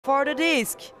for the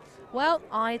disc. Well,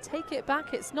 I take it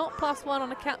back. It's not +1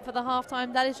 on a cap for the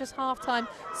halftime. That is just halftime.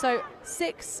 So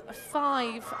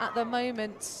 6-5 at the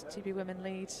moment. TB women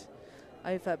lead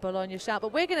over Bologna Shout.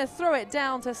 But we're going to throw it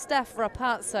down to Steph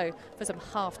Rapazzo for some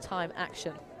halftime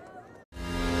action.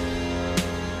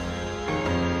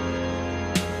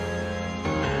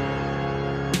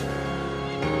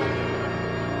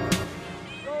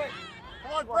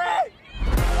 Come on, Brugge!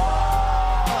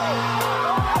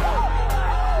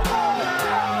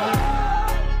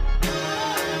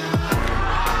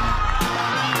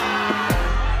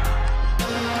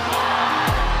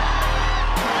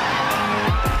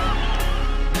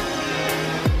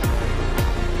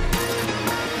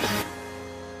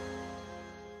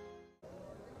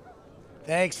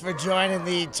 Thanks for joining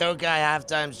the TOKAY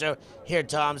halftime show here at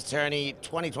Tom's Tourney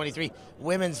 2023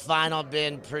 women's final.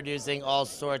 Been producing all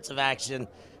sorts of action.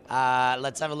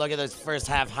 Let's have a look at those first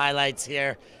half highlights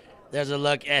here. There's a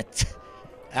look at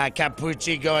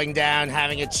Capucci going down,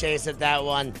 having a chase at that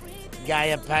one.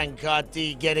 Gaia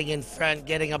Pancotti getting in front,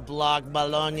 getting a block.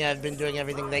 Bologna have been doing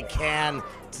everything they can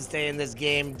to stay in this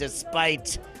game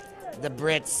despite the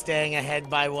Brits staying ahead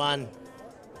by one.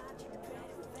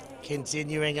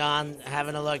 Continuing on,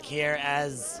 having a look here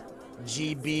as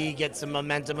GB gets some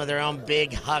momentum of their own.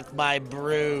 Big huck by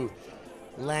Brew,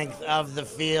 length of the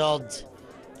field.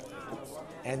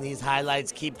 And these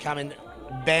highlights keep coming.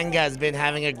 Benga has been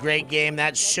having a great game.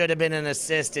 That should have been an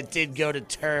assist. It did go to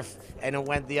turf, and it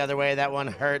went the other way. That one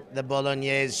hurt the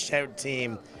Bolognese shout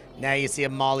team. Now you see a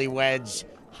Molly wedge,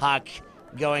 huck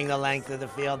going the length of the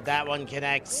field. That one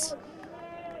connects.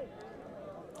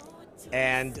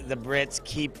 And the Brits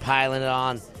keep piling it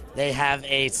on. They have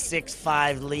a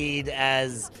 6-5 lead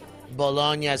as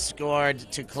Bologna scored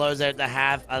to close out the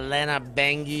half. Elena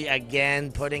Bengi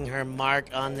again putting her mark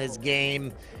on this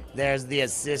game. There's the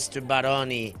assist to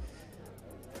Baroni.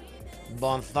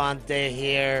 Bonfante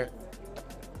here.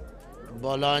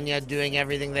 Bologna doing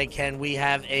everything they can. We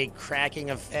have a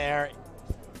cracking affair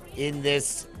in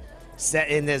this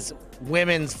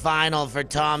women's final for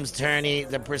Tom's Tourney,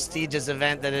 the prestigious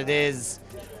event that it is.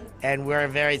 And we're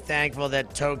very thankful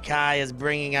that TOKAY is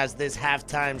bringing us this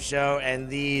halftime show and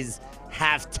these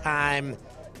halftime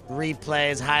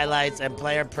replays, highlights, and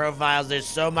player profiles. There's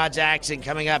so much action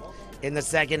coming up in the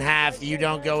second half. You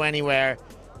don't go anywhere.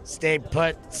 Stay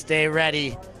put, stay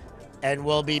ready, and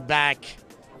we'll be back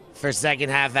for second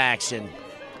half action.